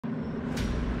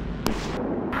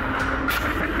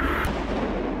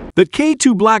The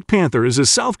K2 Black Panther is a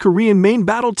South Korean main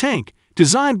battle tank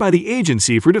designed by the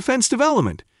Agency for Defense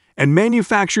Development and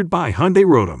manufactured by Hyundai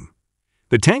Rotem.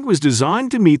 The tank was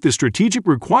designed to meet the strategic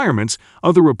requirements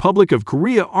of the Republic of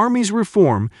Korea Army's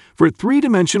reform for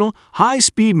three-dimensional,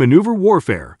 high-speed maneuver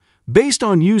warfare based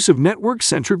on use of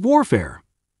network-centric warfare.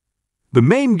 The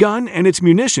main gun and its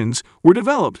munitions were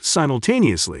developed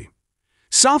simultaneously.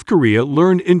 South Korea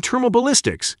learned internal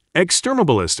ballistics, external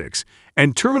ballistics,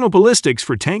 and terminal ballistics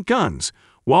for tank guns,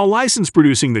 while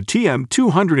licensed-producing the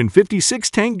TM-256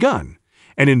 tank gun,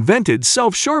 and invented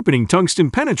self-sharpening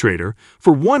tungsten penetrator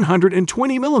for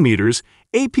 120mm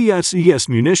APS-ES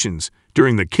munitions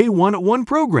during the K1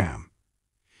 program.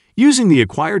 Using the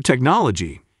acquired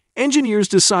technology, engineers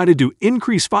decided to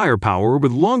increase firepower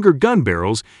with longer gun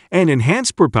barrels and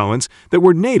enhanced propellants that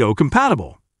were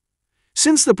NATO-compatible.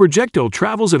 Since the projectile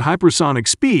travels at hypersonic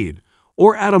speed,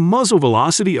 or at a muzzle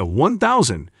velocity of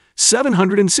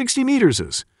 1,760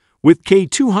 meters, with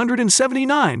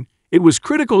K279, it was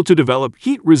critical to develop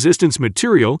heat-resistance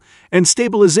material and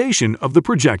stabilization of the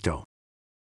projectile.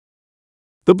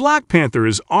 The Black Panther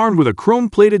is armed with a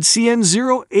chrome-plated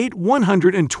CN08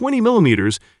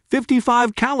 120mm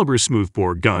 55 caliber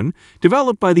smoothbore gun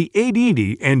developed by the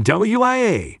ADD and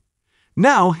WIA,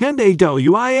 now Hyundai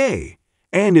WIA,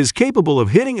 and is capable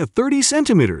of hitting a 30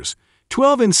 centimeters,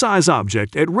 12 in size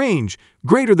object at range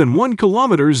greater than 1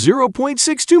 kilometer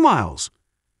 (0.62 miles).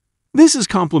 This is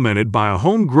complemented by a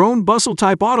homegrown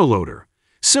bustle-type autoloader,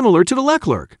 similar to the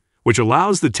Leclerc, which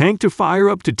allows the tank to fire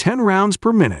up to 10 rounds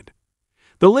per minute.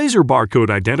 The laser barcode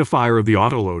identifier of the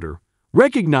autoloader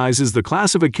recognizes the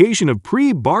classification of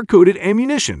pre-barcoded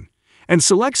ammunition and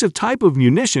selects a type of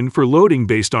munition for loading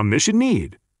based on mission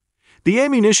need. The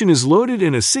ammunition is loaded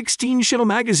in a 16-shell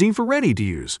magazine for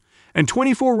ready-to-use and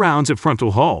 24 rounds at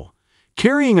frontal hull,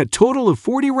 carrying a total of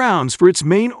 40 rounds for its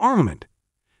main armament.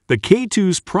 The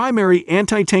K2's primary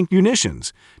anti-tank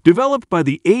munitions, developed by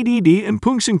the ADD and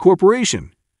Pungsung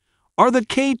Corporation, are the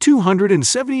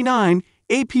K279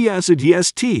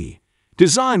 APS-DST,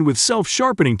 designed with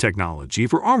self-sharpening technology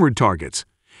for armored targets,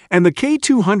 and the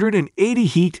K280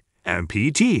 Heat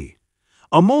MBT,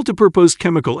 a multipurpose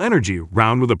chemical energy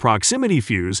round with a proximity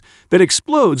fuse that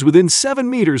explodes within 7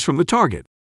 meters from the target.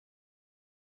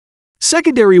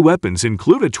 Secondary weapons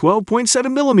include a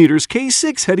 12.7mm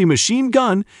K6 heavy machine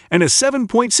gun and a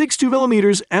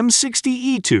 7.62mm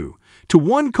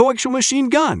M60E2-1 coaxial machine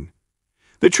gun.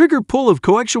 The trigger pull of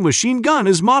coaxial machine gun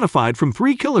is modified from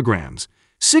 3 kilograms,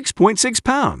 6.6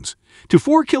 pounds, to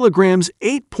 4 kilograms,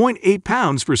 8.8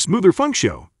 pounds for smoother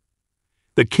function.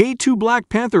 The K2 Black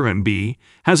Panther MB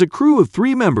has a crew of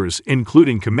 3 members,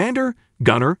 including commander,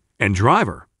 gunner, and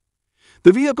driver.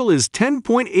 The vehicle is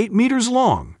 10.8 meters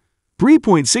long,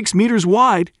 3.6 meters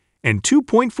wide, and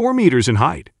 2.4 meters in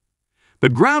height. The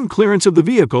ground clearance of the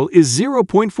vehicle is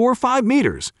 0.45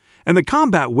 meters, and the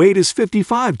combat weight is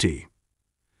 55 t.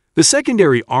 The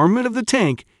secondary armament of the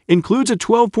tank includes a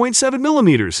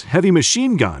 12.7mm heavy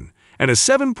machine gun and a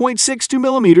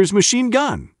 7.62mm machine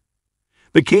gun.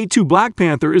 The K2 Black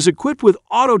Panther is equipped with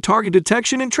auto-target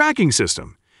detection and tracking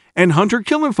system and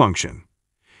hunter-killer function.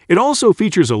 It also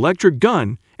features electric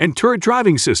gun and turret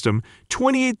driving system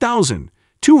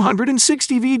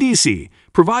 28,260 VDC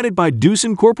provided by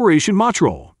Doosan Corporation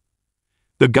Motrol.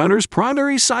 The gunner's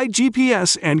primary sight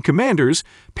GPS and commander's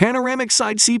panoramic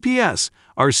sight CPS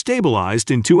are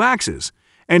stabilized in 2 axes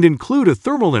and include a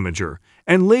thermal imager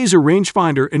and laser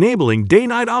rangefinder enabling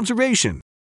day-night observation.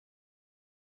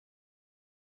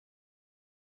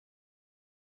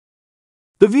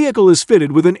 The vehicle is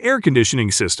fitted with an air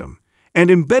conditioning system and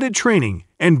embedded training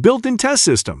and built-in test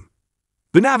system.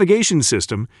 The navigation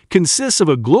system consists of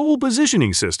a global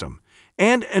positioning system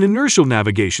and an inertial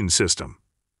navigation system.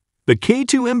 The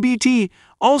K2 MBT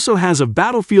also has a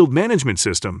battlefield management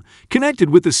system connected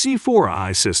with the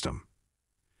C4I system.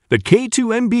 The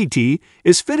K2 MBT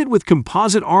is fitted with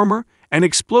composite armor and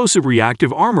explosive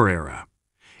reactive armor area.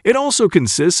 It also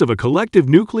consists of a collective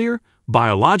nuclear,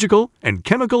 biological, and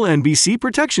chemical NBC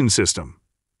protection system.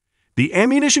 The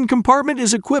ammunition compartment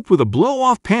is equipped with a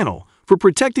blow-off panel for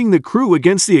protecting the crew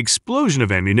against the explosion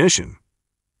of ammunition.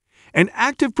 An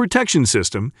active protection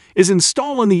system is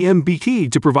installed on the MBT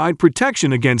to provide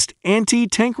protection against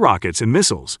anti-tank rockets and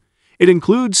missiles. It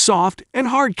includes soft and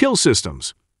hard kill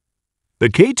systems. The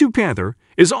K2 Panther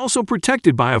is also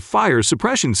protected by a fire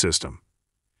suppression system.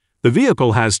 The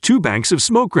vehicle has 2 banks of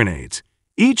smoke grenades,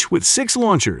 each with 6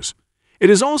 launchers. It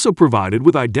is also provided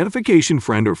with identification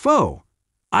friend or foe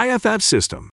IFF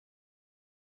system.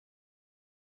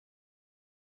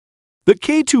 The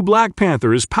K2 Black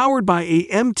Panther is powered by a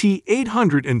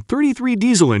MT-833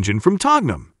 diesel engine from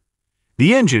Tognam.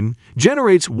 The engine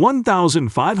generates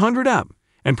 1,500 EP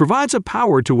and provides a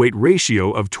power-to-weight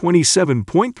ratio of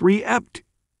 27.3 EP.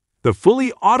 The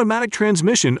fully automatic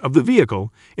transmission of the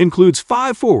vehicle includes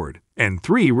 5 forward and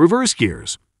 3 reverse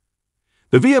gears.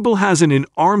 The vehicle has an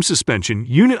in-arm suspension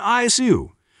unit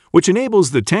ISU, which enables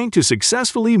the tank to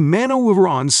successfully maneuver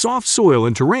on soft soil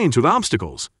and terrains with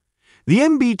obstacles. The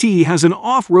MBT has an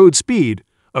off-road speed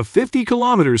of 50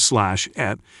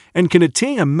 km/h and can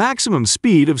attain a maximum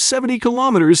speed of 70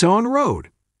 km on road.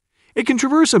 It can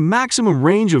traverse a maximum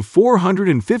range of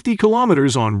 450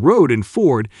 km on road and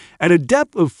ford at a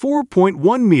depth of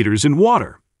 4.1 meters in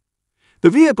water. The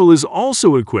vehicle is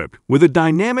also equipped with a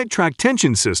dynamic track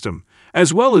tension system,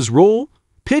 as well as roll,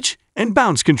 pitch, and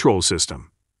bounce control system.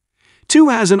 2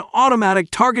 has an automatic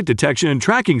target detection and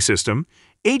tracking system,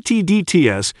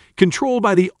 ATDTS, controlled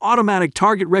by the Automatic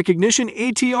Target Recognition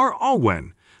ATR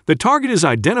when the target is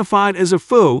identified as a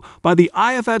foe by the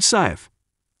IFAT-SIF,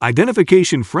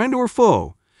 Identification Friend or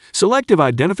Foe, Selective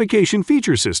Identification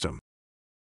Feature System.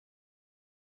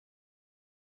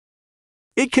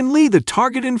 It can lead the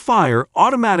target in fire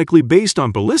automatically based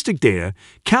on ballistic data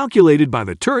calculated by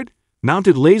the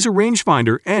turret-mounted laser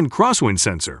rangefinder and crosswind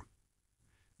sensor.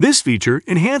 This feature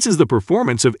enhances the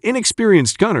performance of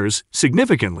inexperienced gunners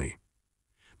significantly.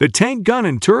 The tank gun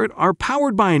and turret are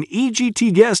powered by an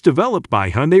EGTS developed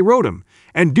by Hyundai Rotem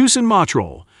and Doosan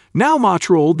Motrol. Now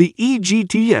Motrol, the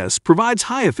EGTS provides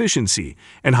high efficiency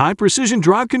and high precision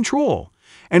drive control,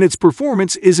 and its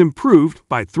performance is improved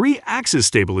by 3-axis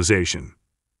stabilization.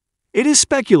 It is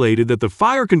speculated that the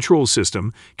fire control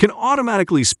system can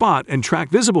automatically spot and track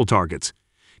visible targets.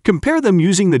 Compare them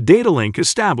using the data link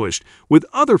established with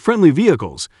other friendly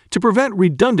vehicles to prevent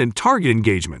redundant target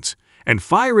engagements and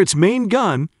fire its main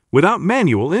gun without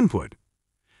manual input.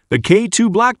 The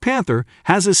K2 Black Panther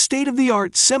has a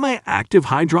state-of-the-art semi-active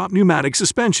high-drop pneumatic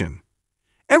suspension.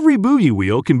 Every boogie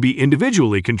wheel can be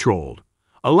individually controlled,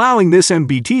 allowing this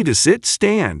MBT to sit,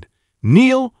 stand,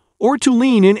 kneel, or to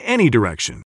lean in any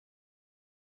direction.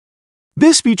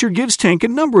 This feature gives tank a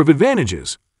number of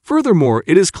advantages. Furthermore,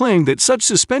 it is claimed that such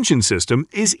suspension system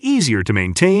is easier to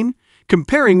maintain,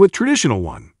 comparing with traditional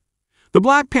one. The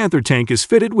Black Panther tank is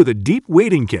fitted with a deep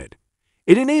wading kit.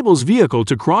 It enables vehicle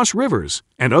to cross rivers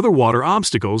and other water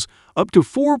obstacles up to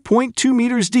 4.2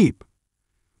 meters deep.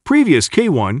 Previous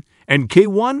K1 and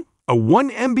K1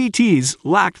 MBTs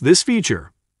lacked this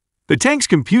feature. The tank's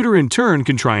computer in turn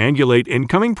can triangulate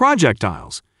incoming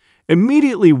projectiles,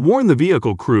 immediately warn the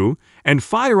vehicle crew, and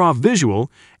fire off visual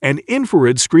and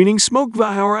infrared screening smoke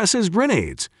viruses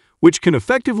grenades, which can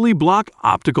effectively block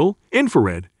optical,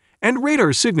 infrared, and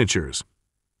radar signatures.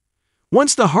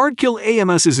 Once the hard-kill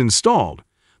AMS is installed,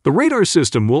 the radar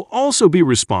system will also be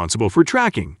responsible for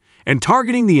tracking and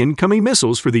targeting the incoming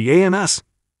missiles for the AMS.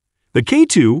 The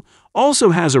K2 also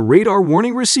has a radar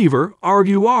warning receiver,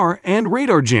 RUR, and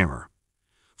radar jammer.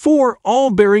 4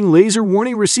 all-bearing laser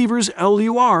warning receivers,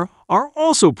 LUR, are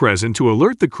also present to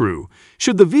alert the crew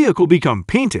should the vehicle become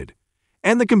painted,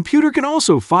 and the computer can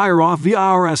also fire off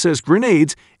VRSS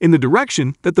grenades in the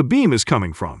direction that the beam is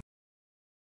coming from.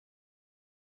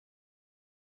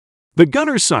 The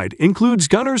gunner's sight includes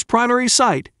gunner's primary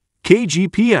sight,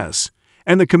 KGPS,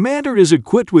 and the commander is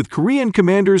equipped with Korean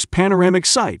Commander's panoramic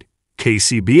sight,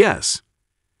 KCBS.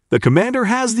 The commander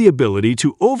has the ability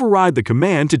to override the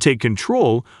command to take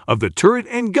control of the turret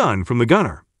and gun from the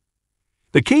gunner.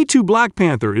 The K2 Black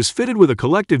Panther is fitted with a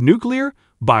collective nuclear,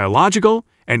 biological,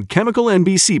 and chemical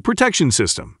NBC protection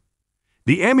system.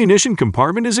 The ammunition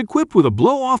compartment is equipped with a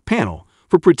blow-off panel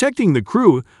for protecting the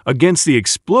crew against the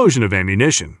explosion of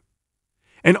ammunition.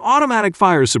 An automatic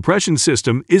fire suppression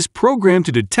system is programmed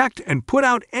to detect and put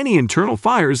out any internal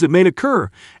fires that may occur,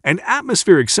 and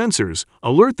atmospheric sensors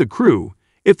alert the crew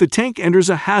if the tank enters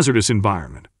a hazardous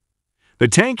environment. The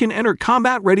tank can enter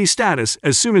combat-ready status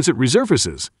as soon as it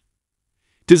resurfaces.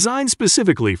 Designed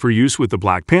specifically for use with the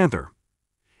Black Panther,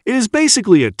 it is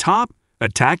basically a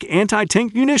top-attack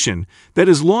anti-tank munition that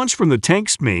is launched from the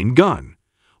tank's main gun,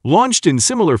 launched in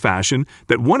similar fashion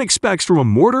that one expects from a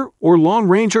mortar or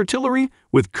long-range artillery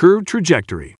with curved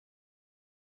trajectory.